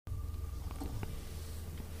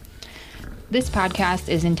This podcast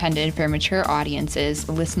is intended for mature audiences.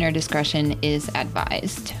 Listener discretion is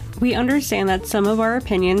advised. We understand that some of our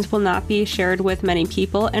opinions will not be shared with many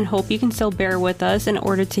people and hope you can still bear with us in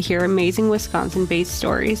order to hear amazing Wisconsin-based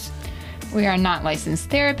stories. We are not licensed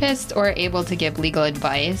therapists or able to give legal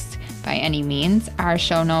advice by any means. Our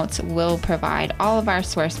show notes will provide all of our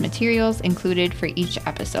source materials included for each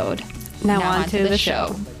episode. Now on to the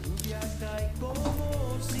show.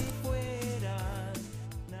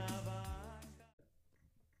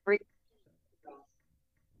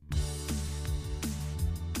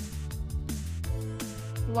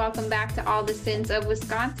 Welcome back to All the Sins of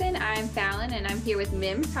Wisconsin. I'm Fallon and I'm here with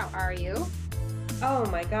Mims. How are you? Oh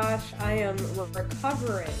my gosh, I am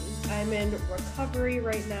recovering. I'm in recovery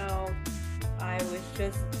right now. I was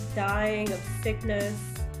just dying of sickness.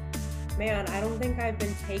 Man, I don't think I've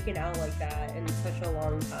been taken out like that in such a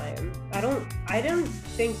long time. I don't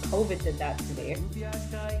think COVID did that to me.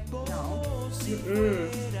 No. Mm-mm.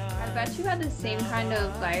 I bet you had the same kind of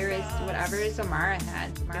virus, whatever Zamara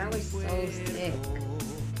had. Zamara was so sick.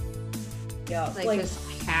 Yeah, like just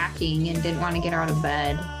hacking and didn't want to get out of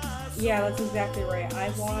bed. Yeah, that's exactly right. I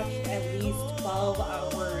watched at least 12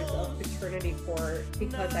 hours of paternity court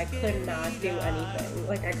because I could not do anything.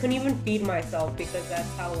 Like, I couldn't even feed myself because that's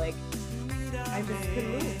how, like, I just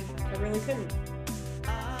couldn't move. I really couldn't.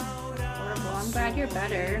 Horrible. I'm glad you're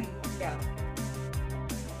better. Yeah.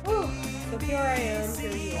 Whew. So here I am.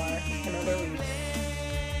 Here you are. Another week.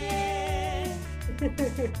 Yay!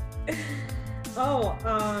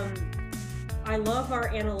 I love our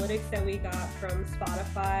analytics that we got from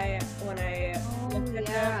Spotify. When I looked at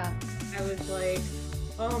them, I was like,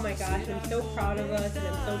 oh my gosh, I'm so proud of us and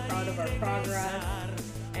I'm so proud of our progress.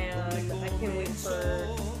 And I can't wait for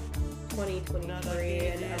 2023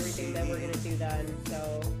 and everything that we're going to do then.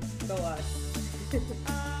 So go us.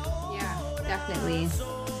 Yeah, definitely.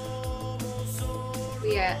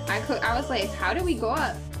 Yeah, I was like, how do we go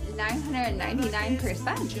up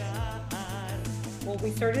 999%? Well,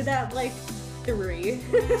 we started at like 3.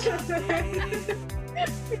 We started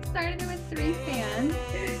with 3 fans.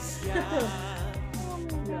 Oh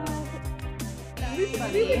my god. We've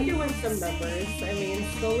been doing some numbers. I mean,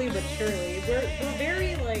 slowly but surely. We're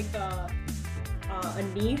very like a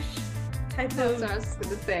niche type That's of. what I was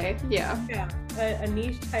gonna say. Yeah. Yeah, a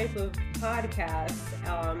niche type of podcast.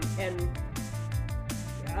 And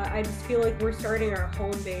I just feel like we're starting our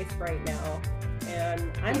home base right now,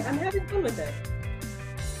 and I'm having fun with it.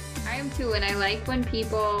 I am too, and I like when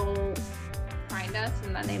people find us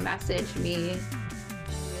and then they message me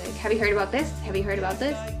like, have you heard about this? Have you heard about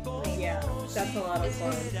this? Like, yeah, that's a lot of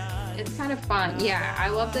fun. It's kind of fun. Yeah, I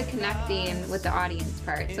love the connecting with the audience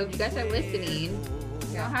part. So if you guys are listening,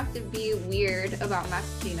 you don't have to be weird about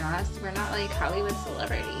messaging us. We're not like Hollywood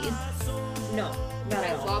celebrities. No, not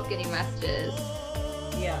at I all. love getting messages.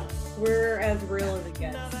 Yeah, we're as real as it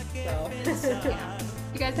gets. So Yeah.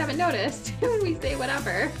 You guys haven't noticed when we say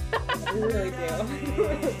whatever. we really do.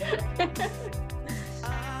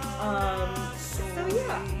 So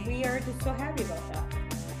yeah, we are just so happy about that.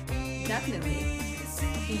 Definitely.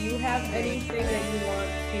 Do you have anything that you want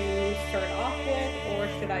to start off with, or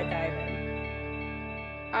should I dive in?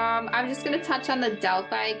 I'm just going to touch on the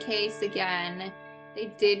Delphi case again.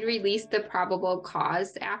 They did release the probable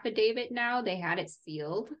cause affidavit now. They had it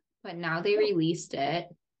sealed, but now they released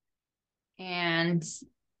it. And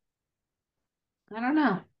I don't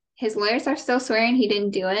know. His lawyers are still swearing he didn't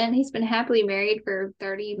do it. He's been happily married for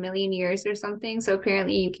 30 million years or something. So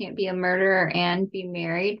apparently you can't be a murderer and be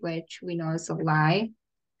married, which we know is a lie.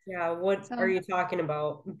 Yeah, what are you talking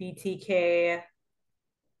about? BTK?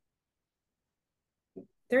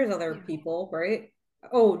 There's other people, right?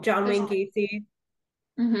 Oh, John Wayne Gacy.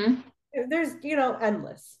 Mm-hmm. There's,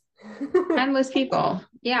 endless. Endless people.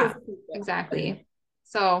 Yeah, exactly.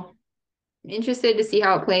 So I'm interested to see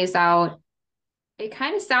how it plays out. It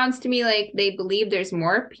kind of sounds to me like they believe there's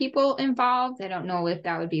more people involved. I don't know if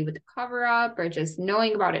that would be with the cover up or just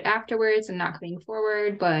knowing about it afterwards and not coming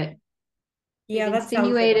forward, but yeah, they've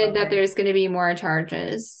insinuated that there's going to be more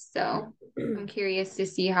charges. So I'm curious to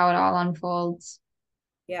see how it all unfolds.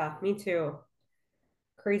 Yeah, me too.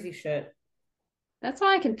 Crazy shit. That's all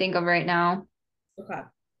I can think of right now. Okay.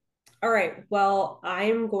 All right. Well,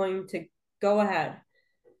 I'm going to go ahead.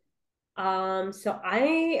 So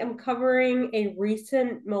I am covering a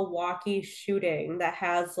recent Milwaukee shooting that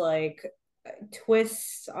has like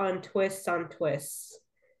twists on twists on twists.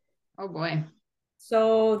 Oh boy.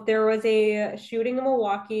 So there was a shooting in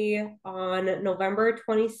Milwaukee on November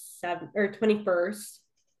 27th or 21st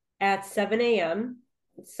at 7 a.m.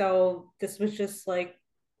 So this was just like,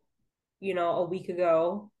 a week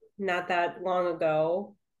ago, not that long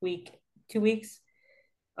ago, week 2 weeks.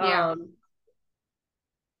 Yeah.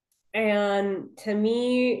 And to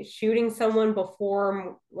me, shooting someone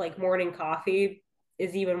before like morning coffee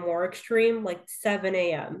is even more extreme, like 7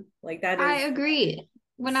 a.m. Like that I is agree.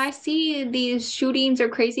 When I see these shootings or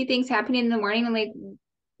crazy things happening in the morning, I'm like,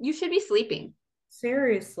 you should be sleeping.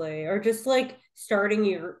 seriously, or just like starting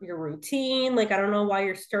your routine. Like I don't know why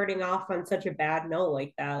you're starting off on such a bad note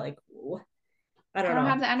like that. Like I I don't don't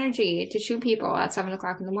have know. the energy to shoot people at 7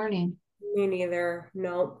 o'clock in the morning. Me neither.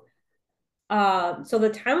 No. So the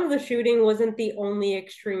time of the shooting wasn't the only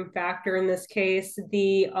extreme factor in this case.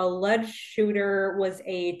 The alleged shooter was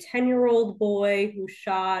a 10-year-old boy who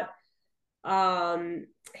shot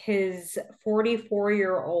his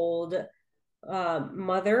 44-year-old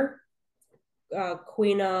mother,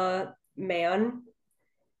 Queena Mann,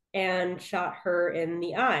 and shot her in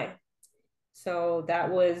the eye. So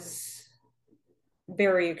that was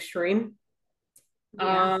very extreme.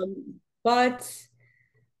 Yeah. But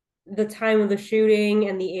the time of the shooting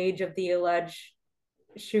and the age of the alleged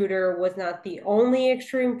shooter was not the only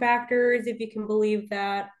extreme factors, if you can believe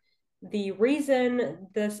that. The reason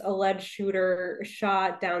this alleged shooter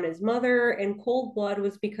shot down his mother in cold blood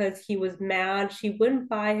was because he was mad she wouldn't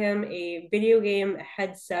buy him a video game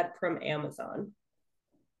headset from Amazon.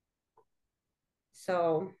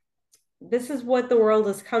 So, this is what the world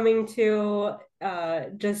is coming to,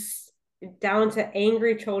 just down to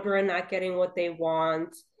angry children not getting what they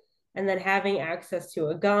want and then having access to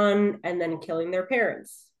a gun and then killing their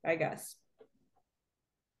parents, I guess.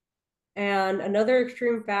 And another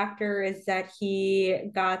extreme factor is that he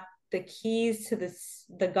got the keys to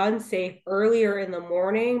the gun safe earlier in the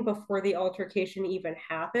morning before the altercation even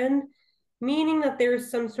happened, meaning that there's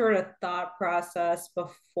some sort of thought process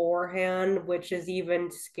beforehand, which is even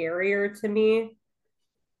scarier to me.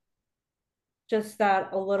 Just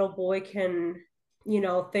that a little boy can,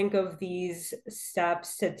 think of these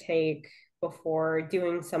steps to take before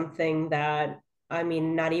doing something that, I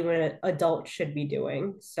mean, not even an adult should be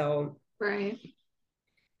doing. So Right.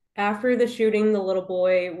 after the shooting, the little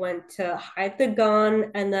boy went to hide the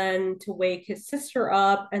gun and then to wake his sister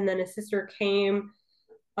up. And then his sister came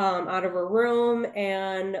out of her room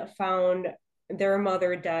and found their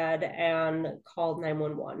mother dead and called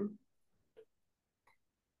 911.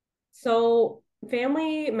 So,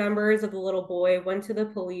 family members of the little boy went to the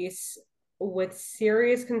police with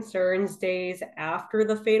serious concerns days after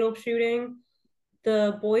the fatal shooting.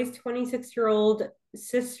 The boy's 26-year-old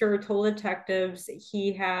sister told detectives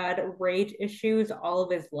he had rage issues all of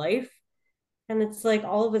his life. And it's like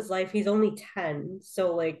all of his life, he's only 10.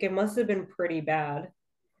 So, like, it must have been pretty bad.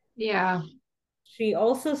 Yeah. She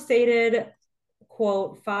also stated,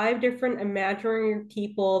 quote, 5 different imaginary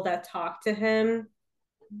people that talked to him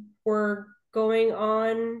were going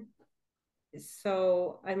on.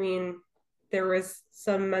 So, I mean, there was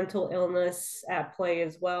some mental illness at play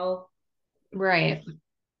as well. Right.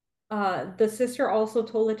 The sister also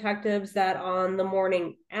told detectives that on the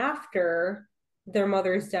morning after their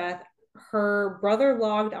mother's death, her brother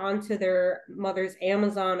logged onto their mother's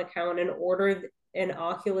Amazon account and ordered an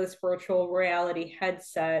Oculus virtual reality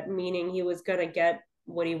headset, meaning he was going to get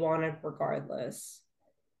what he wanted regardless.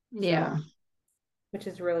 Yeah. So, which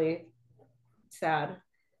is really sad.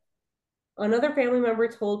 Another family member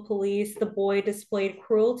told police the boy displayed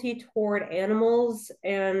cruelty toward animals.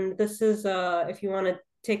 And this is, if you want to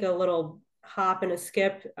take a little hop and a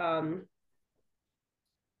skip, now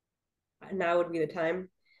would be the time.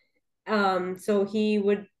 So he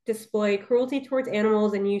would display cruelty towards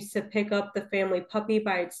animals and used to pick up the family puppy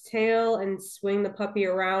by its tail and swing the puppy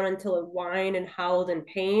around until it whined and howled in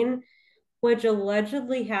pain, which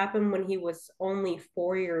allegedly happened when he was only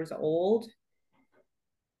 4 years old.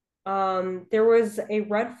 There was a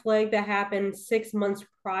red flag that happened 6 months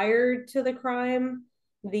prior to the crime.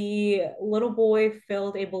 The little boy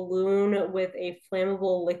filled a balloon with a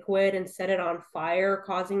flammable liquid and set it on fire,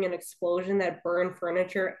 causing an explosion that burned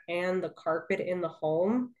furniture and the carpet in the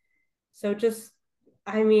home. So, just,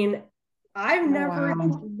 I mean, I've Oh, never,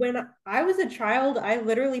 wow. when I was a child, I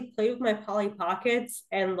literally played with my Polly Pockets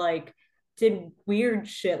and like did weird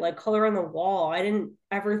shit like color on the wall. I didn't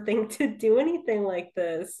ever think to do anything like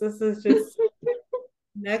this. This is just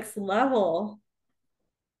next level.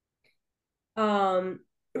 Um,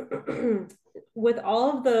 with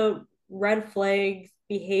all of the red flag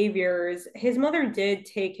behaviors, his mother did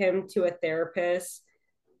take him to a therapist,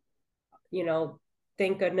 you know,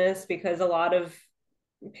 thank goodness, because a lot of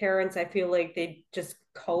parents, I feel like they just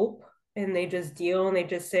cope and they just deal and they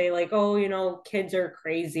just say, like, oh, kids are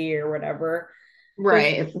crazy or whatever. But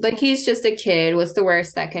she, Right. Like he's just a kid. What's the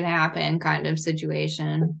worst that can happen kind of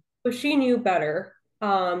situation? but she knew better.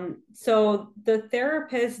 So the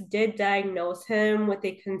therapist did diagnose him with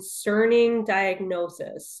a concerning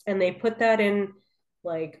diagnosis, and they put that in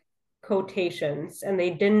like quotations, and they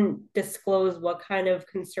didn't disclose what kind of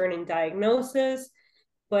concerning diagnosis,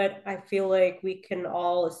 but I feel like we can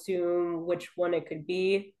all assume which one it could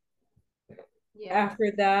be. Yeah.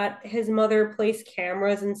 After that, his mother placed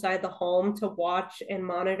cameras inside the home to watch and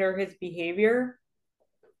monitor his behavior.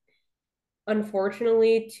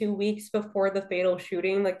 Unfortunately, 2 weeks before the fatal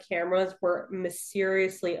shooting, the cameras were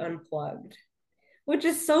mysteriously unplugged, which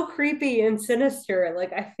is so creepy and sinister.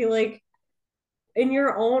 Like, I feel like in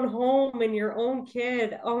your own home, in your own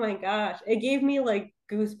kid, oh my gosh, it gave me like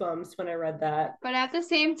goosebumps when I read that. But at the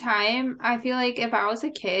same time, I feel like if I was a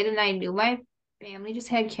kid and I knew my family just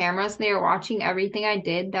had cameras and they were watching everything I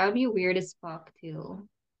did, that would be weird as fuck too.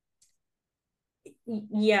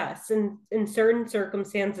 Yes, in certain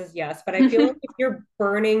circumstances, yes. But I feel like if you're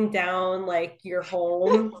burning down like your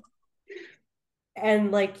home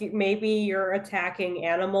and like maybe you're attacking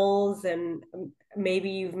animals and maybe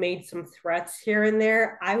you've made some threats here and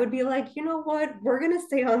there, I would be like, you know what, we're gonna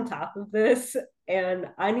stay on top of this and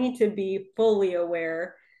I need to be fully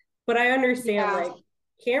aware. But I understand Yeah. like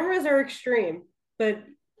cameras are extreme, but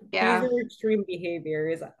these Yeah, are extreme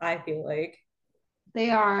behaviors, I feel like. they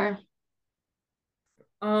are.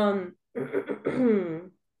 um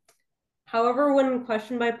However, when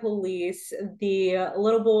questioned by police, the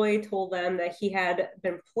little boy told them that he had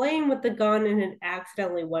been playing with the gun and it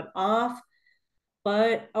accidentally went off.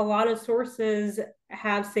 But a lot of sources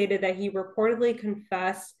have stated that he reportedly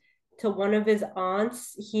confessed to one of his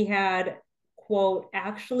aunts he had, quote,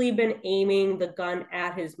 actually been aiming the gun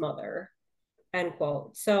at his mother, end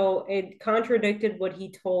quote. So it contradicted what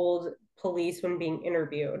he told police when being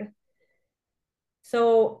interviewed.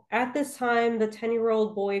 So at this time, the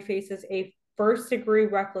 10-year-old boy faces a first degree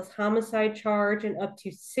reckless homicide charge and up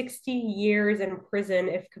to 60 years in prison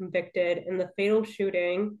if convicted in the fatal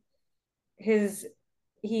shooting. His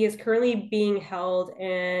he is currently being held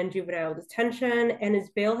in juvenile detention and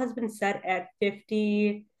his bail has been set at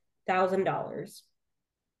 $50,000.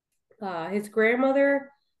 His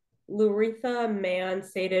grandmother Luritha Mann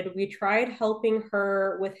stated, "We tried helping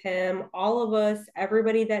her with him, all of us,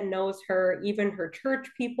 everybody that knows her, even her church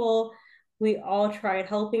people. We all tried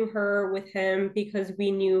helping her with him because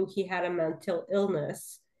we knew he had a mental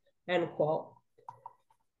illness," end quote.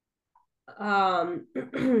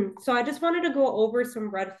 So I just wanted to go over some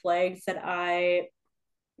red flags that I,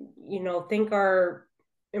 think are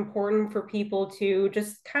important for people to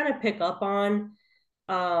just kind of pick up on.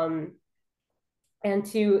 Um, and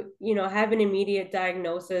to have an immediate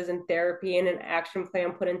diagnosis and therapy and an action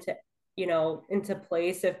plan put into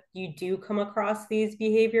place if you do come across these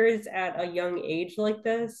behaviors at a young age like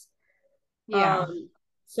this. Yeah.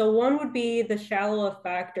 So one would be the shallow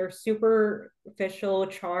affect or superficial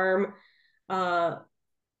charm, uh,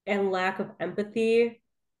 and lack of empathy.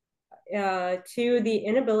 Two, the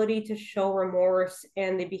inability to show remorse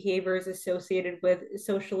and the behaviors associated with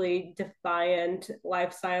socially defiant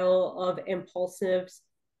lifestyle of impulsiveness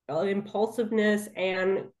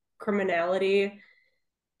and criminality.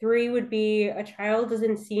 Three would be a child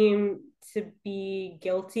doesn't seem to be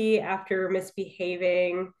guilty after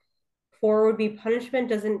misbehaving. Four would be punishment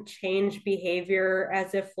doesn't change behavior,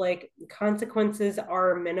 as if like consequences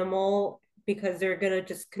are minimal because they're going to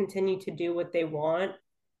just continue to do what they want.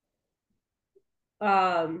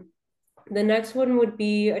 Um, the next one would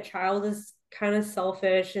be a child is kind of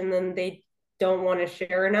selfish and then they don't want to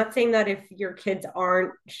share. Not saying that if your kids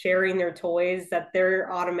aren't sharing their toys that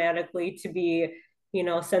they're automatically to be,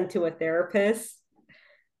 sent to a therapist.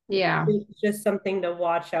 Yeah. It's just something to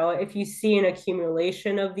watch out. If you see an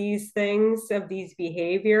accumulation of these things, of these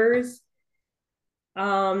behaviors,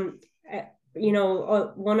 um,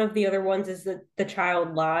 one of the other ones is that the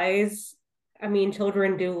child lies. I mean,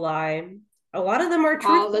 children do lie. A lot of them are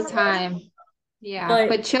All the truthful, time. Yeah. but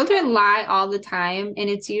But children lie all the time, and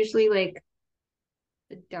it's usually like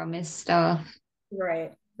the dumbest stuff.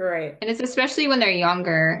 right, right, And it's especially when they're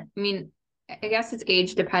younger. I mean, I guess it's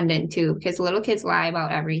age dependent too, because little kids lie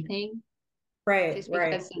about everything right, just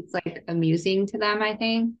right. because it's like amusing to them, I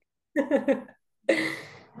think.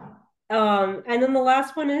 And then the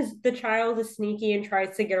last one is the child is sneaky and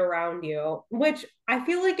tries to get around you, which I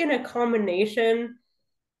feel like in a combination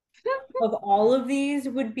of all of these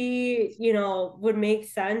would be, would make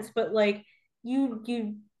sense. But like you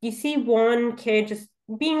see one kid just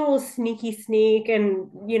being a little sneaky sneak and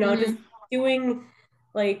just Mhm. doing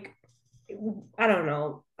like I don't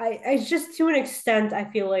know. I just to an extent I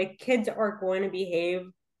feel like kids are going to behave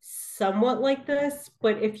somewhat like this,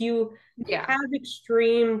 but if you Yeah. have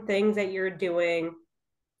extreme things that you're doing,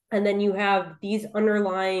 and then you have these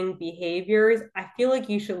underlying behaviors, I feel like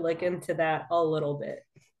you should look into that a little bit.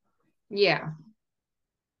 Yeah.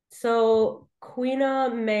 So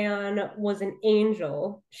Queena Mann was an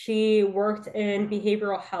angel. She worked in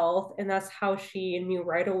behavioral health, and that's how she knew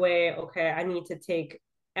right away, okay, I need to take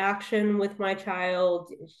action with my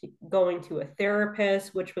child. Going to a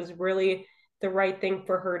therapist, which was really the right thing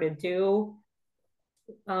for her to do.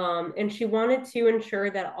 And she wanted to ensure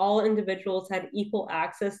that all individuals had equal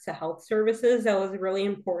access to health services. That was really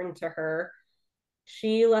important to her.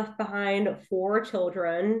 She left behind 4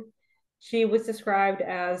 children. She was described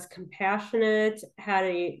as compassionate, had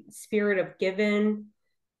a spirit of giving.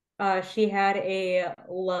 She had a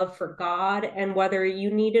love for God, and whether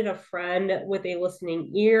you needed a friend with a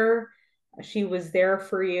listening ear, she was there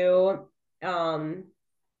for you.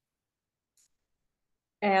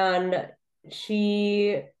 And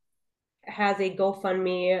she has a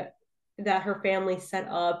GoFundMe that her family set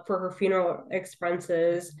up for her funeral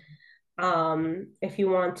expenses. If you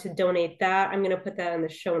want to donate that, I'm going to put that in the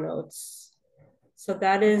show notes. So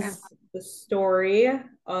that is the story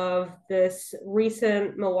of this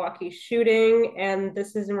recent Milwaukee shooting, and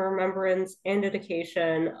this is in remembrance and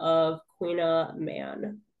dedication of Queena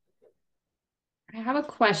Mann. I have a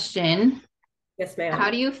question. Yes, ma'am.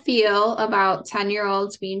 How do you feel about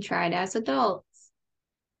 10-year-olds being tried as adults?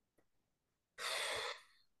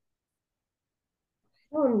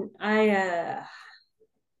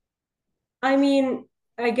 I mean,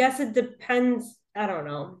 I guess it depends. I don't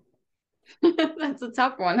know. That's a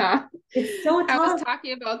tough one, huh? It's so I was tough.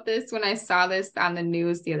 talking about this when I saw this on the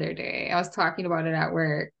news the other day. I was talking about it at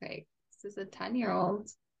work. Like, this is a 10-year-old.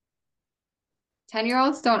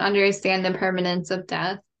 10-year-olds don't understand the permanence of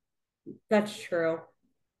death. That's true.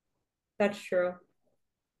 That's true.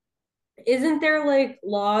 Isn't there like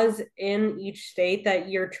laws in each state that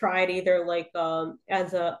you're tried either like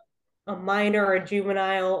as a minor or a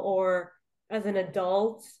juvenile or as an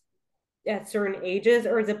adult at certain ages,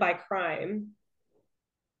 or is it by crime?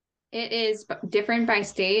 It is different by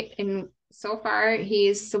state, and so far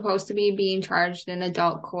he's supposed to be being charged in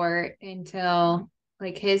adult court until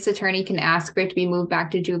like his attorney can ask for it to be moved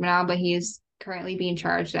back to juvenile, but he is currently being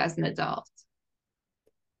charged as an adult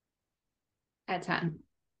at 10.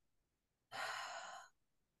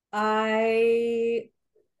 I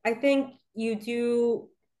I think you do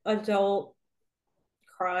adult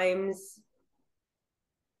crimes,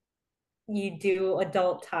 you do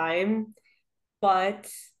adult time, but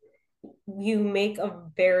you make a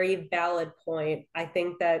very valid point. I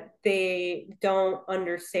think that they don't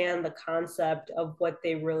understand the concept of what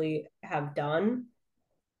they really have done.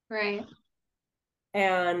 Right.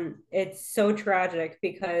 And it's so tragic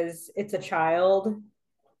because it's a child,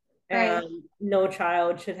 Right. and no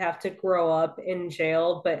child should have to grow up in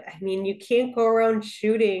jail. But I mean, you can't go around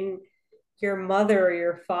shooting your mother or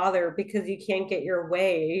your father because you can't get your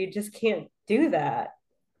way. You just can't do that.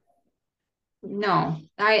 No,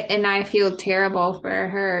 I feel terrible for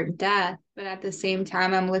her death, but at the same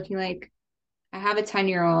time, I'm looking like I have a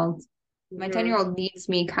 10-year-old. My 10-year-old Mm-hmm. needs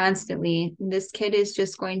me constantly. This kid is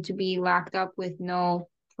just going to be locked up with no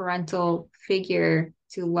parental figure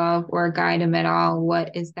to love or guide him at all.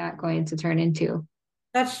 What is that going to turn into?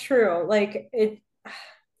 That's true. Like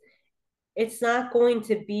it's not going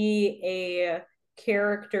to be a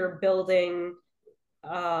character building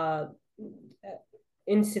uh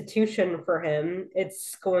institution for him.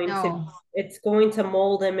 No. It's going to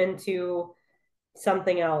mold him into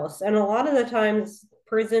something else. And a lot of the times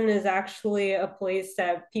prison is actually a place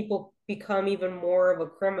that people become even more of a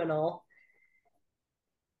criminal.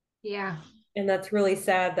 Yeah. And that's really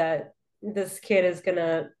sad that this kid is going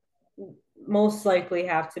to most likely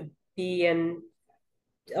have to be in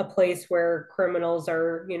a place where criminals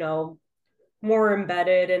are, more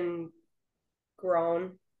embedded and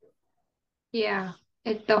grown. Yeah.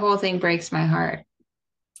 The whole thing breaks my heart.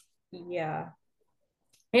 Yeah.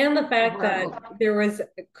 And the So fact that horrible. there was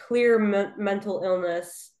a clear mental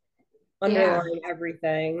illness Yeah. underlying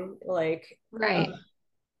everything. Like, Right.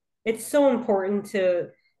 it's so important to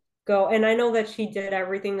go. And I know that she did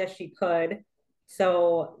everything that she could.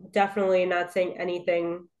 So, definitely not saying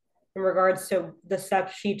anything in regards to the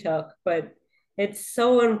steps she took, but it's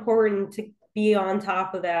so important to be on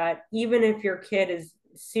top of that, even if your kid is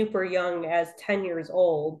super young as 10 years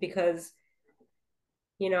old, because,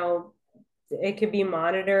 you know, it could be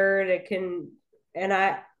monitored.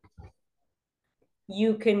 And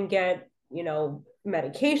you can get,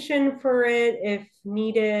 medication for it if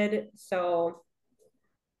needed. So,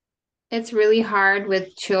 It's really hard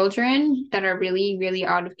with children that are really, really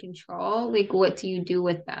out of control. Like, what do you do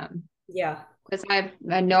with them? yeah, Because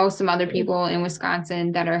I know some other people in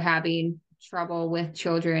Wisconsin that are having trouble with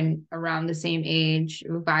children around the same age,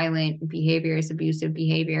 violent behaviors, abusive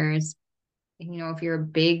behaviors. And, if you're a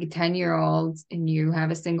big 10-year-old and you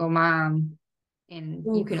have a single mom and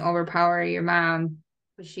you can overpower your mom,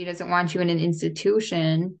 but she doesn't want you in an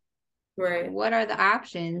institution, right? What are the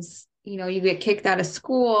options? You get kicked out of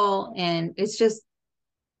school, and it's just,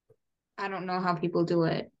 I don't know how people do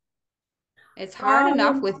it. It's hard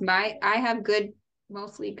enough with I have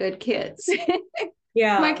mostly good kids.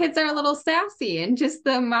 Yeah. My kids are a little sassy, and just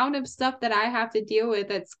the amount of stuff that I have to deal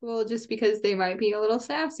with at school just because they might be a little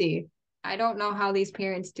sassy. I don't know how these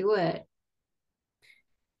parents do it.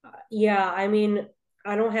 Yeah, I mean,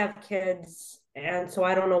 I don't have kids, and so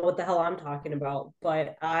I don't know what the hell I'm talking about,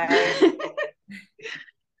 but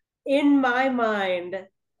in my mind,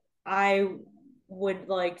 I would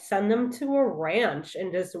like send them to a ranch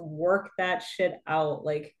and just work that shit out.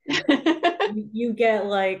 Like you get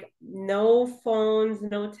like no phones,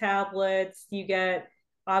 no tablets. You get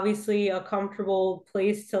obviously a comfortable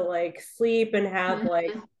place to like sleep and have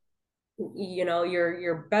like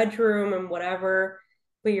your bedroom and whatever,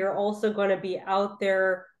 but you're also going to be out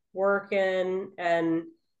there working and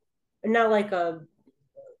not like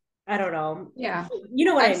I don't know. Yeah. You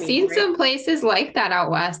know what I've I mean, seen right? some places like that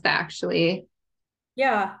out west, actually.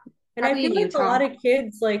 Yeah. And Probably I feel in like a Utah. lot of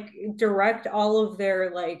kids like direct all of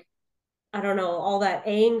their like, I don't know, all that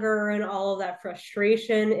anger and all of that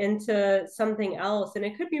frustration into something else. And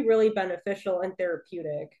it could be really beneficial and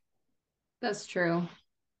therapeutic. That's true.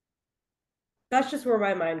 That's just where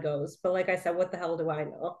my mind goes. But like I said, what the hell do I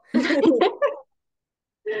know?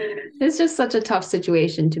 It's just such a tough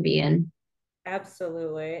situation to be in.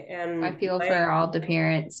 Absolutely. And I feel for all the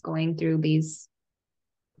parents going through these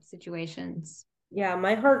situations. Yeah,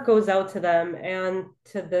 my heart goes out to them and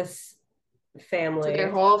to this family. To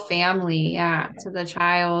their whole family, yeah. To the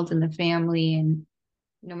child and the family. And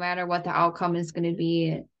no matter what the outcome is going to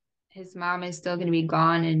be, his mom is still going to be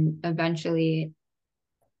gone. And eventually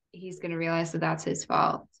he's going to realize that that's his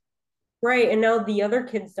fault. Right. And now the other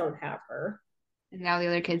kids don't have her. And now the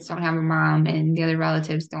other kids don't have a mom, and the other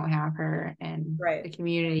relatives don't have her, and right. the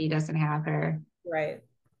community doesn't have her. Right.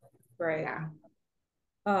 Right. Yeah.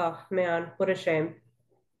 Oh man, what a shame.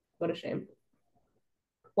 What a shame.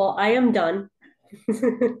 Well, I am done.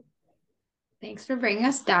 Thanks for bringing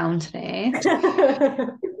us down today.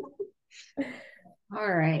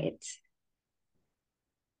 All right.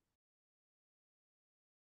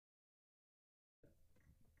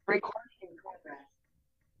 Recording in progress.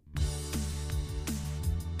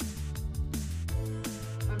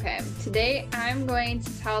 Okay, today I'm going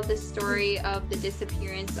to tell the story of the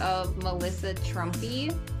disappearance of Melissa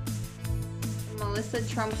Trumpy. Melissa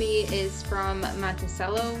Trumpy is from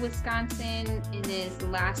Monticello, Wisconsin, and is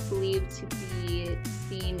last believed to be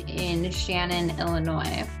seen in Shannon,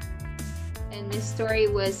 Illinois. And this story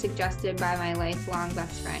was suggested by my lifelong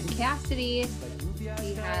best friend, Cassidy.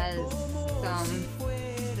 She has some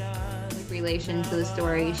relation to the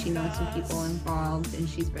story. She knows some people involved, and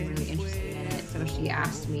she's been really interested in it. So she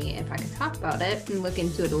asked me if I could talk about it and look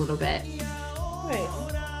into it a little bit. Right.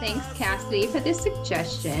 Thanks, Cassidy, for this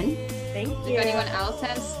suggestion. Thank you. If anyone else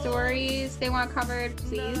has stories they want covered,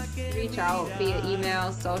 please reach out via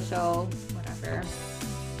email, social, whatever.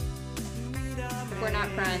 If we're not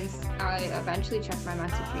friends, I'll eventually check my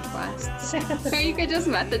message requests. Or you could just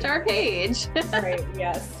message our page. Right,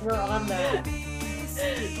 yes, we're on that.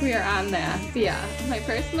 We are on that. Yeah. My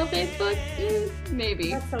personal Facebook?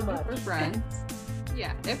 Maybe. Not so much. If we're friends.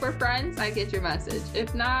 Yeah. If we're friends, I get your message.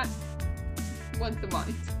 If not, once a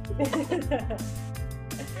month.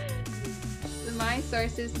 My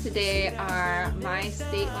sources today are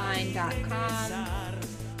mystateline.com,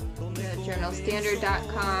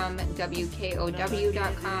 journalstandard.com,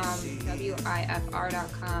 WKOW.com,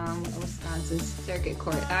 WIFR.com, Wisconsin Circuit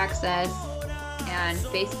Court Access, and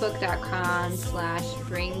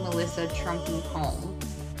Facebook.com/Bring Melissa Trumpy Home.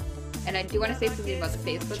 And I do want to say something about the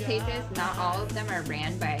Facebook pages. Not all of them are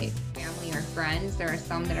ran by family or friends. There are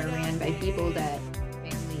some that are ran by people that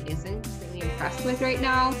family isn't really impressed with right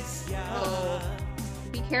now. So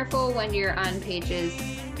be careful when you're on pages,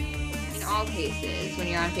 in all cases, when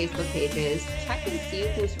you're on Facebook pages, check and see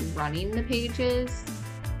who's running the pages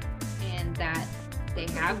and that they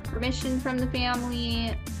have permission from the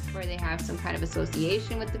family or they have some kind of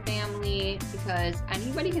association with the family, because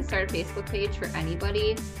anybody can start a Facebook page for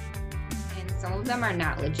anybody, and some of them are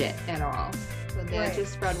not legit at all. So they'll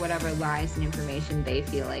just spread whatever lies and information they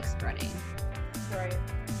feel like spreading. Right.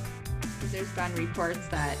 There's been reports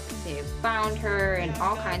that they've found her and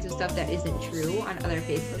all kinds of stuff that isn't true on other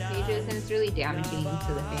Facebook pages, and it's really damaging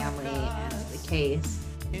to the family and the case.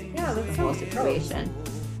 Yeah, that's the whole situation.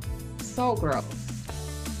 So gross.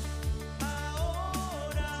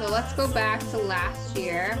 So let's go back to last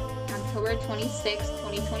year, October 26,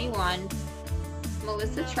 2021.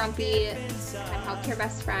 Melissa Trumpy had helped her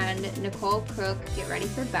best friend, Nicole Crook, get ready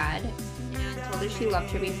for bed and told her she loved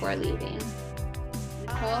her before leaving.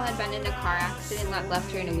 Nicole had been in a car accident that left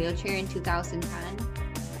her in a wheelchair in 2010.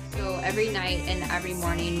 So every night and every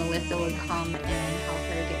morning, Melissa would come and help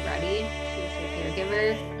her get ready. She was her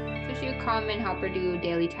caregiver. So she would come and help her do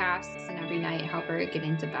daily tasks and every night help her get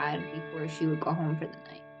into bed before she would go home for the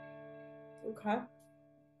night. Okay.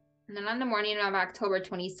 And then on the morning of October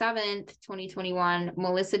 27th, 2021,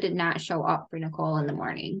 Melissa did not show up for Nicole in the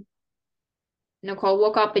morning. Nicole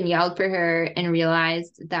woke up and yelled for her and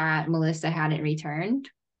realized that Melissa hadn't returned.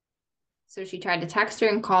 So she tried to text her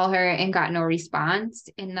and call her and got no response.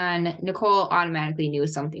 And then Nicole automatically knew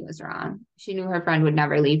something was wrong. She knew her friend would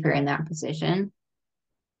never leave her in that position.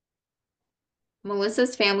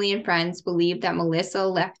 Melissa's family and friends believe that Melissa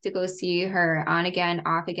left to go see her on-again,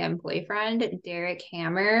 off-again boyfriend, Derek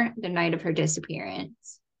Hammer, the night of her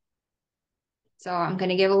disappearance. So I'm going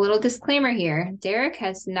to give a little disclaimer here. Derek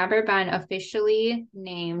has never been officially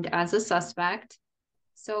named as a suspect.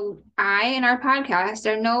 So I, in our podcast,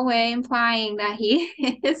 are no way implying that he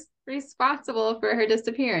is responsible for her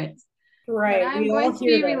disappearance. Right. But I'm going to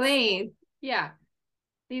be relaying. Yeah.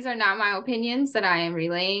 These are not my opinions that I am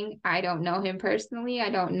relaying. I don't know him personally. I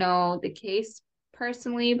don't know the case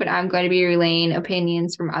personally, but I'm going to be relaying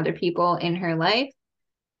opinions from other people in her life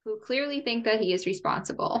who clearly think that he is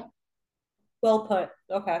responsible. Well put.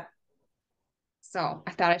 Okay. So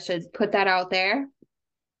I thought I should put that out there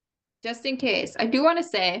just in case. I do want to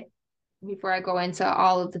say, before I go into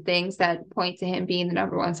all of the things that point to him being the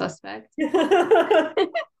number one suspect.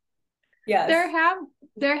 Yes.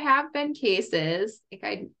 There have been cases,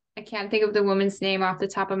 like I can't think of the woman's name off the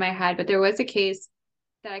top of my head, but there was a case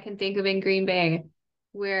that I can think of in Green Bay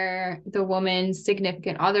where the woman's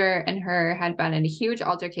significant other and her had been in a huge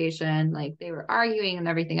altercation. Like they were arguing and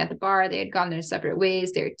everything at the bar. They had gone their separate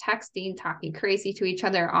ways. They were texting, talking crazy to each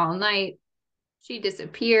other all night. She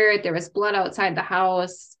disappeared. There was blood outside the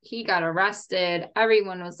house. He got arrested.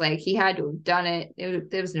 Everyone was like, he had to have done it.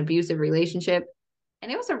 It was an abusive relationship.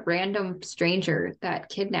 And it was a random stranger that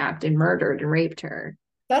kidnapped and murdered and raped her.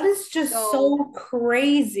 That is just so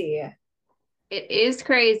crazy. It is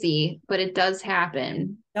crazy, but it does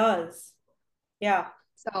happen. It does. Yeah.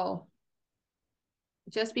 So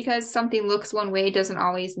just because something looks one way doesn't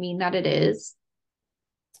always mean that it is.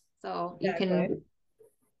 So you can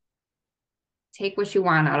take what you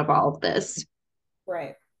want out of all of this.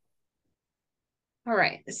 Right. All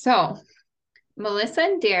right. So Melissa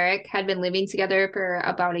and Derek had been living together for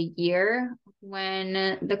about a year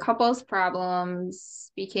when the couple's problems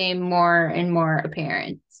became more and more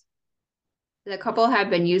apparent. The couple had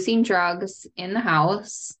been using drugs in the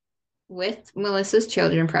house with Melissa's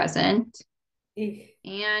children present,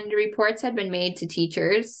 and reports had been made to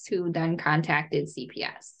teachers who then contacted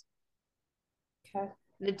CPS. Okay.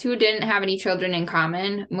 The two didn't have any children in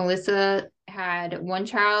common. Melissa had one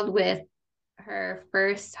child with her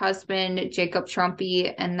first husband, Jacob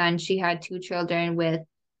Trumpy, and then she had two children with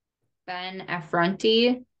Ben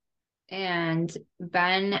Affronti. And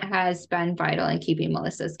Ben has been vital in keeping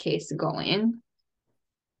Melissa's case going.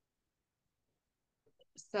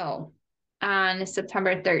 So on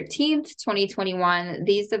September 13th, 2021,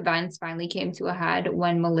 these events finally came to a head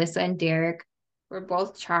when Melissa and Derek were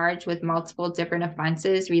both charged with multiple different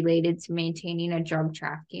offenses related to maintaining a drug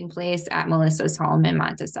trafficking place at Melissa's home in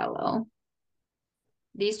Monticello.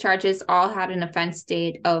 These charges all had an offense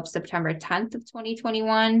date of September 10th of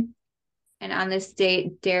 2021. And on this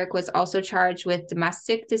date, Derek was also charged with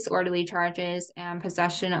domestic disorderly charges and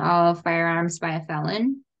possession of firearms by a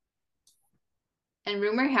felon. And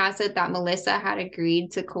rumor has it that Melissa had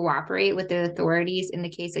agreed to cooperate with the authorities in the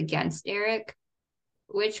case against Derek,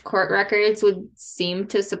 which court records would seem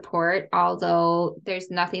to support, although there's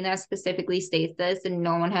nothing that specifically states this, and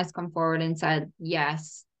no one has come forward and said,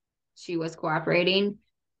 yes, she was cooperating.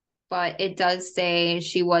 But it does say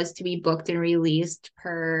she was to be booked and released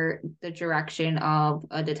per the direction of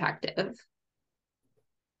a detective.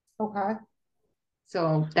 Okay.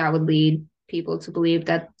 So that would lead people to believe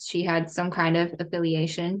that she had some kind of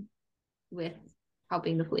affiliation with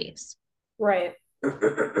helping the police. Right.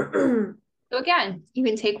 So again, you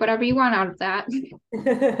can take whatever you want out of that.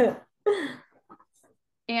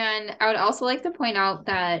 And I would also like to point out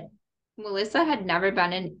that Melissa had never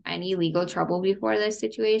been in any legal trouble before this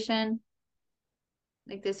situation.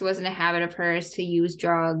 Like this wasn't a habit of hers to use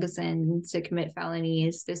drugs and to commit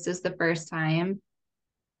felonies. This is the first time.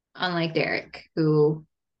 unlike Derek, who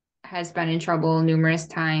has been in trouble numerous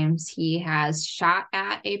times. He has shot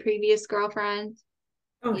at a previous girlfriend.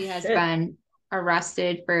 Oh, He has shit. been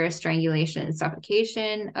arrested for strangulation and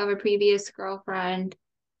suffocation of a previous girlfriend.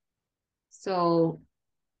 So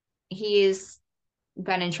he's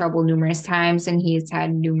been in trouble numerous times, and he's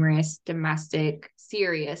had numerous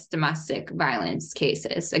serious domestic violence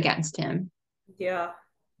cases against him. Yeah.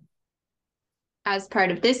 As part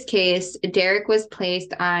of this case, Derek was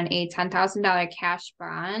placed on a $10,000 cash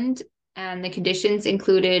bond, and the conditions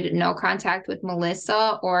included no contact with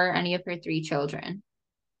Melissa or any of her 3 children.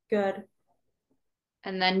 Good.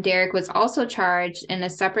 And then Derek was also charged in a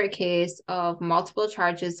separate case of multiple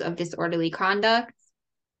charges of disorderly conduct.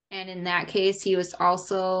 And in that case, he was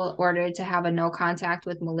also ordered to have a no contact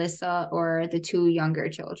with Melissa or the 2 younger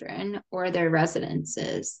children or their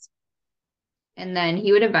residences. And then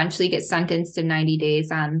he would eventually get sentenced to 90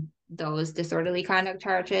 days on those disorderly conduct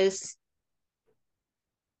charges.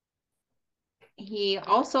 He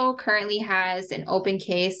also currently has an open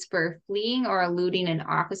case for fleeing or eluding an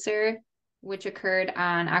officer, which occurred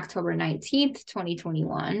on October 19th,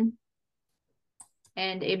 2021.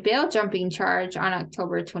 And a bail jumping charge on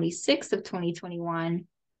October 26th of 2021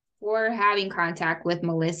 for having contact with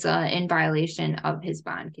Melissa in violation of his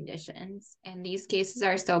bond conditions. And these cases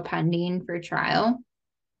are still pending for trial.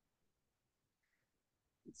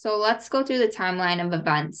 So let's go through the timeline of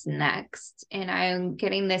events next. And I'm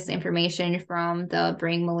getting this information from the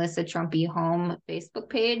Bring Melissa Trumpy Home Facebook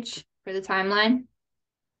page for the timeline.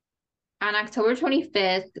 On October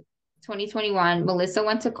 25th, 2021, Melissa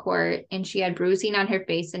went to court and she had bruising on her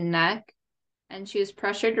face and neck. And she was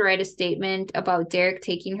pressured to write a statement about Derek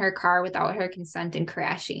taking her car without her consent and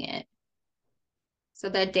crashing it. So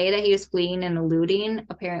that day that he was fleeing and eluding,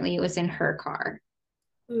 apparently it was in her car.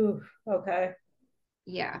 Ooh, okay.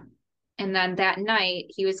 Yeah. And then that night,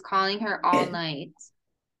 he was calling her all night,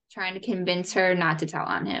 trying to convince her not to tell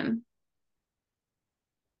on him.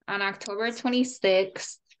 On October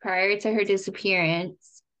 26th, prior to her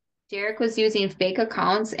disappearance, Derek was using fake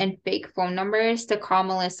accounts and fake phone numbers to call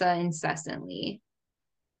Melissa incessantly.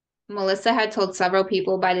 Melissa had told several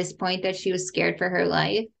people by this point that she was scared for her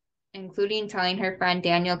life, including telling her friend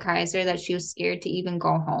Daniel Kaiser that she was scared to even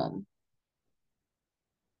go home.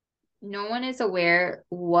 No one is aware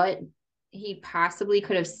what he possibly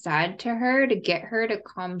could have said to her to get her to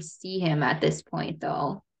come see him at this point,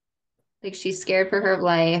 though. Like, she's scared for her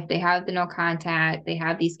life. They have the no contact. They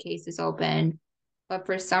have these cases open. But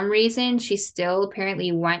for some reason, she still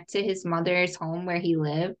apparently went to his mother's home where he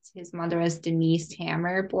lived. His mother was Denise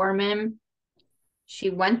Hammer Borman. She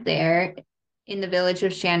went there in the village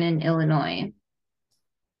of Shannon, Illinois.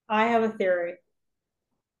 I have a theory.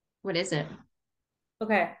 What is it?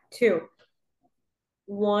 Okay, 2.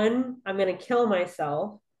 1, I'm gonna kill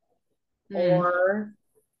myself, or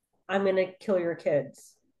I'm gonna kill your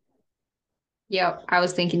kids. Yep, I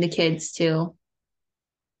was thinking the kids too.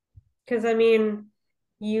 Because I mean,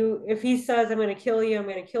 if he says I'm gonna kill you, I'm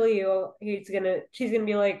gonna kill you, she's gonna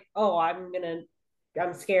be like, oh, I'm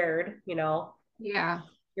scared, Yeah.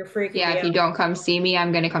 you're freaking Yeah, me if you out. don't come see me,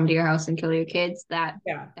 I'm gonna come to your house and kill your kids. That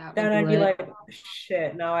would Then do I'd be it. like,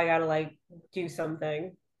 shit, now I gotta like do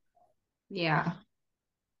something. Yeah.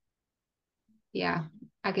 Yeah,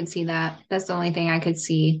 I could see that. That's the only thing I could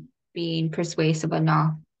see being persuasive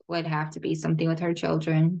enough would have to be something with her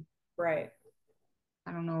children. Right.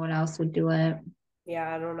 I don't know what else would do it.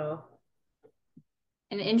 Yeah, I don't know.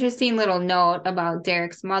 An interesting little note about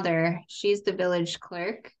Derek's mother. She's the village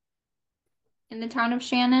clerk in the town of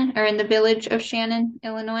Shannon, or in the village of Shannon,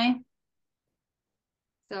 Illinois.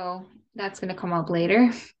 So that's going to come up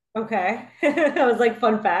later. Okay. I was like,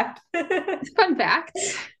 fun fact. Fun fact.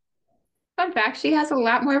 Fun fact, she has a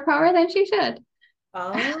lot more power than she should.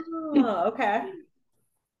 Oh, okay.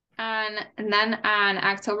 And then on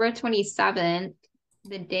October 27th,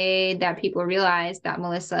 the day that people realized that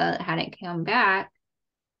Melissa hadn't come back,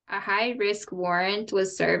 a high risk warrant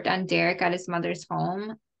was served on Derek at his mother's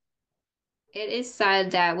home. It is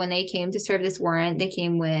said that when they came to serve this warrant, they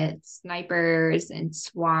came with snipers and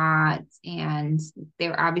SWAT, and they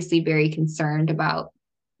were obviously very concerned about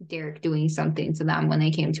Derek doing something to them when they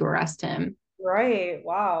came to arrest him. Right.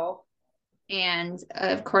 Wow. And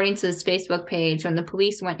according to this Facebook page, when the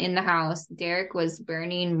police went in the house, Derek was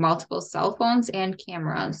burning multiple cell phones and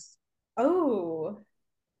cameras. Oh.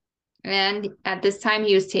 And at this time,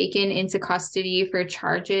 he was taken into custody for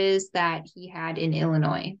charges that he had in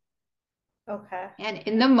Illinois. Okay. And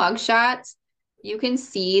in the mugshots, you can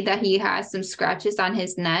see that he has some scratches on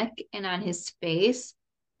his neck and on his face.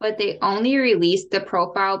 but they only released the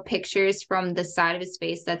profile pictures from the side of his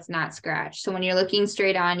face that's not scratched. So when you're looking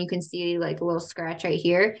straight on, you can see like a little scratch right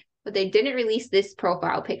here, but they didn't release this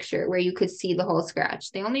profile picture where you could see the whole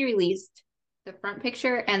scratch. They only released the front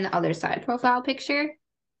picture and the other side profile picture.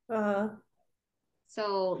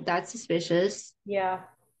 So that's suspicious. Yeah.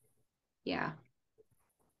 Yeah.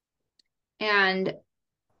 And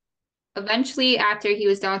eventually, after he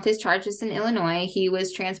was done with his charges in Illinois, he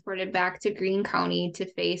was transported back to Greene County to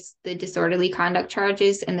face the disorderly conduct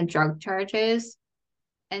charges and the drug charges.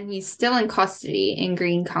 And he's still in custody in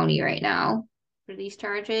Greene County right now for these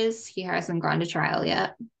charges. He hasn't gone to trial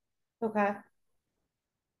yet. Okay.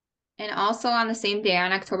 And also on the same day,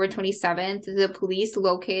 on October 27th, the police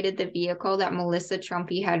located the vehicle that Melissa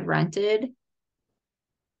Trumpy had rented,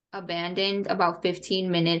 abandoned about 15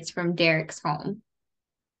 minutes from Derek's home.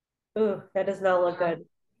 Ooh, that does not look good.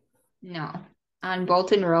 No, on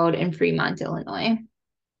Bolton Road in Fremont, Illinois.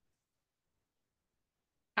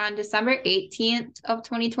 On December 18th of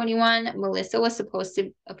 2021, Melissa was supposed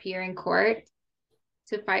to appear in court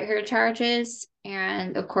to fight her charges.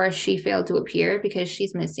 And of course, she failed to appear because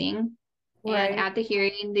she's missing. Right. And at the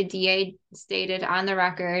hearing, the DA stated on the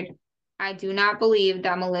record, "I do not believe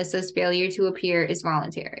that Melissa's failure to appear is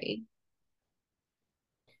voluntary."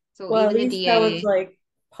 So well, even at least the DA, that was like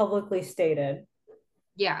publicly stated.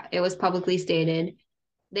 Yeah, it was publicly stated.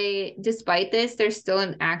 Despite this, there's still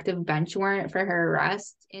an active bench warrant for her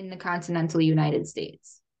arrest in the continental United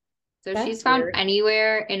States. So if she's found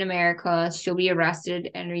anywhere in America, she'll be arrested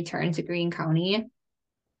and returned to Greene County.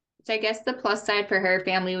 Which I guess the plus side for her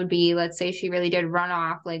family would be, let's say she really did run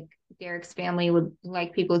off, like Derek's family would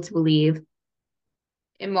like people to believe.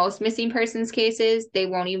 In most missing persons cases, they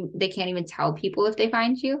can't even tell people if they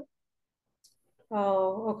find you.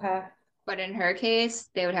 Oh, okay. But in her case,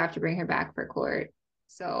 they would have to bring her back for court.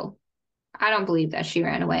 So I don't believe that she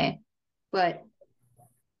ran away. But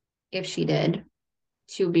if she did,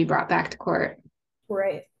 she would be brought back to court.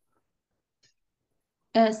 Right.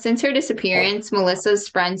 Since her disappearance, Melissa's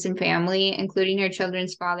friends and family, including her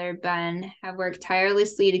children's father, Ben, have worked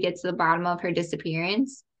tirelessly to get to the bottom of her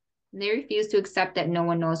disappearance. And they refuse to accept that no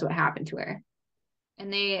one knows what happened to her.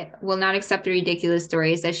 And they will not accept the ridiculous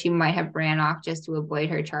stories that she might have ran off just to avoid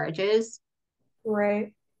her charges.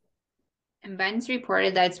 Right. And Ben's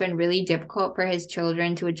reported that it's been really difficult for his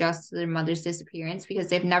children to adjust to their mother's disappearance because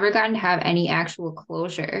they've never gotten to have any actual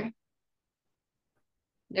closure.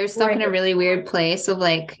 They're stuck in a really weird place of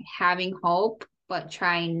like having hope, but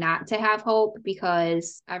trying not to have hope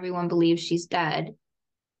because everyone believes she's dead,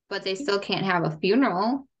 but they still can't have a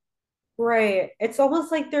funeral. Right. It's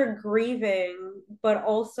almost like they're grieving, but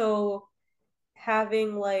also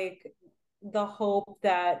having like the hope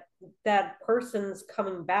that that person's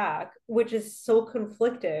coming back, which is so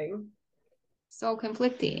conflicting. So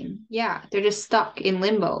conflicting. Yeah. They're just stuck in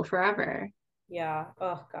limbo forever. Yeah.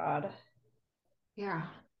 Oh, God. Yeah.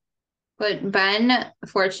 But Ben,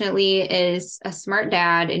 fortunately, is a smart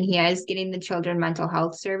dad and he is getting the children mental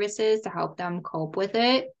health services to help them cope with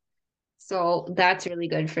it. So that's really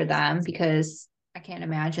good for them because I can't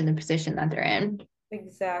imagine the position that they're in.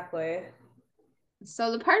 Exactly.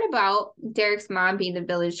 So the part about Derek's mom being the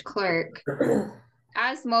village clerk,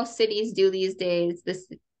 as most cities do these days, this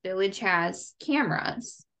village has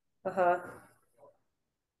cameras. Uh-huh.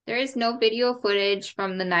 There is no video footage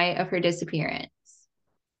from the night of her disappearance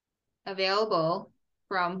available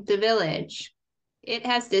from the village. It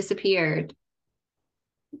has disappeared.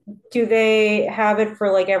 Do they have it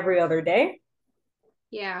for like every other day?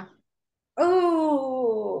 Yeah.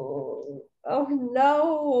 Oh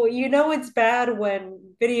no. You know it's bad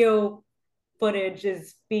when video footage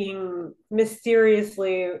is being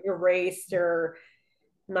mysteriously erased or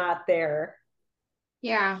not there.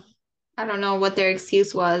 Yeah. I don't know what their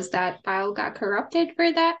excuse was. That file got corrupted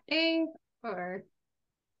for that day or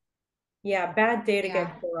yeah, bad data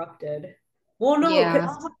get corrupted. Well,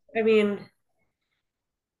 no, I mean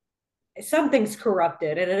something's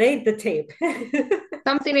corrupted and it ain't the tape.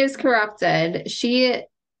 Something is corrupted.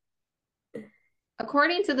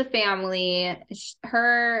 According to the family,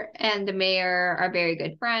 her and the mayor are very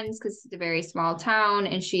good friends because it's a very small town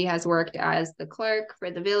and she has worked as the clerk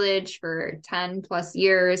for the village for 10 plus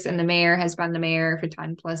years and the mayor has been the mayor for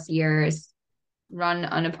 10 plus years, run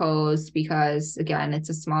unopposed because, again, it's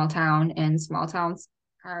a small town and small towns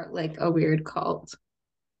are like a weird cult.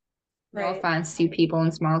 No offense to people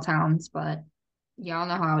in small towns, but y'all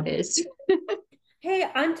know how it is. Hey,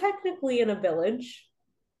 I'm technically in a village.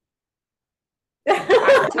 I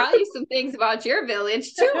can tell you some things about your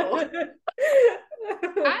village too. I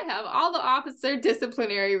have all the officer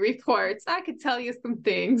disciplinary reports. I could tell you some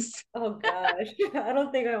things. Oh gosh, I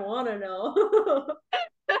don't think I want to know.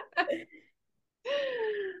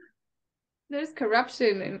 There's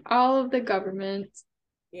corruption in all of the government.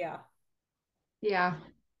 Yeah. Yeah.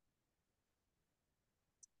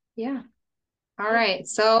 Yeah. All right.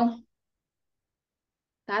 So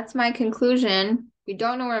that's my conclusion. We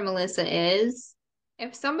don't know where Melissa is.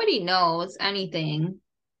 If somebody knows anything,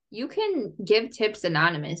 you can give tips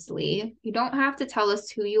anonymously. You don't have to tell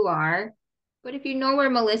us who you are. But if you know where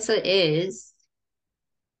Melissa is,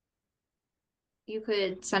 you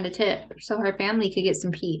could send a tip so her family could get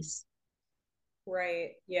some peace.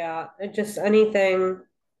 Right. Yeah. And just anything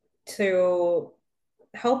to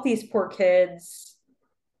help these poor kids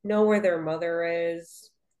know where their mother is,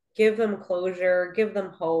 give them closure, give them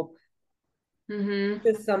hope.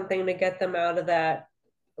 Just something to get them out of that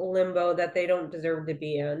limbo that they don't deserve to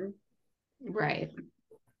be in. Right.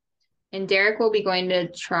 And Derek will be going to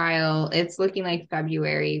trial. It's looking like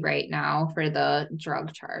February right now for the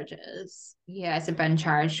drug charges. He hasn't been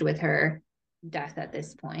charged with her death at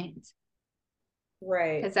this point.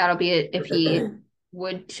 Right. Because that'll be if he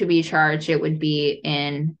would to be charged, it would be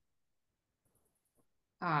in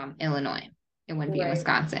Illinois. It wouldn't be in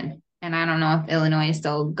Wisconsin. And I don't know if Illinois is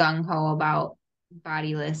still gung-ho about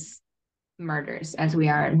bodiless murders as we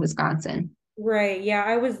are in Wisconsin. Right. Yeah,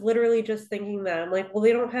 I was literally just thinking that. I'm like, well,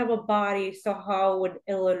 they don't have a body, so how would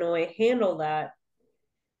Illinois handle that?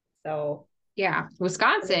 So yeah,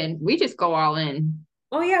 Wisconsin, we just go all in.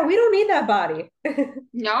 Oh yeah, we don't need that body.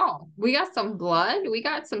 No, we got some blood. We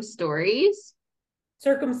got some stories.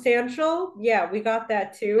 Circumstantial? Yeah, we got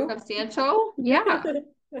that too. Circumstantial? Yeah.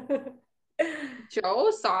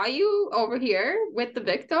 Joe saw you over here with the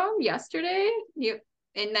victim yesterday.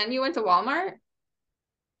 And then you went to Walmart.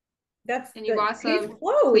 And you bought some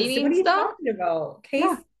closed. cleaning what are you stuff. Talking about?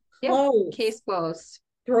 Case closed. Yeah. Case closed.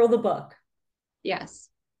 Throw the book. Yes.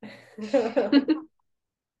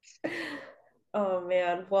 Oh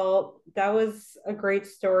man. Well, that was a great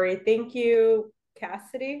story. Thank you,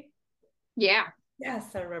 Cassidy. Yeah.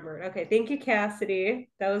 Yes, I remember. Okay, thank you, Cassidy.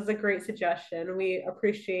 That was a great suggestion. We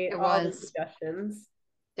appreciate all the suggestions.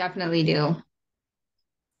 Definitely do. All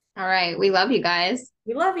right. We love you guys.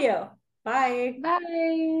 We love you. Bye.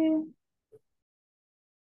 Bye.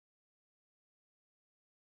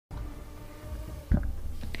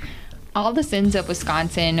 All the Sins of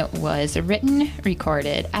Wisconsin was written,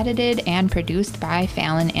 recorded, edited, and produced by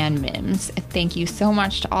Fallon and Mims. Thank you so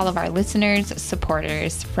much to all of our listeners,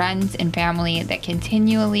 supporters, friends, and family that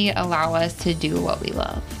continually allow us to do what we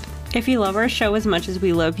love. If you love our show as much as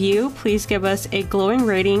we love you, please give us a glowing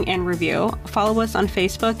rating and review. Follow us on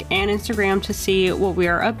Facebook and Instagram to see what we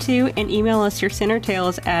are up to, and email us your sin or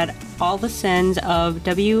tales at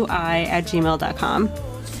allthesinsofwi@gmail.com.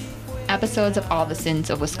 Episodes of All the Sins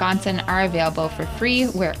of Wisconsin are available for free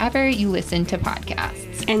wherever you listen to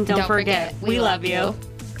podcasts. And don't forget, we love you.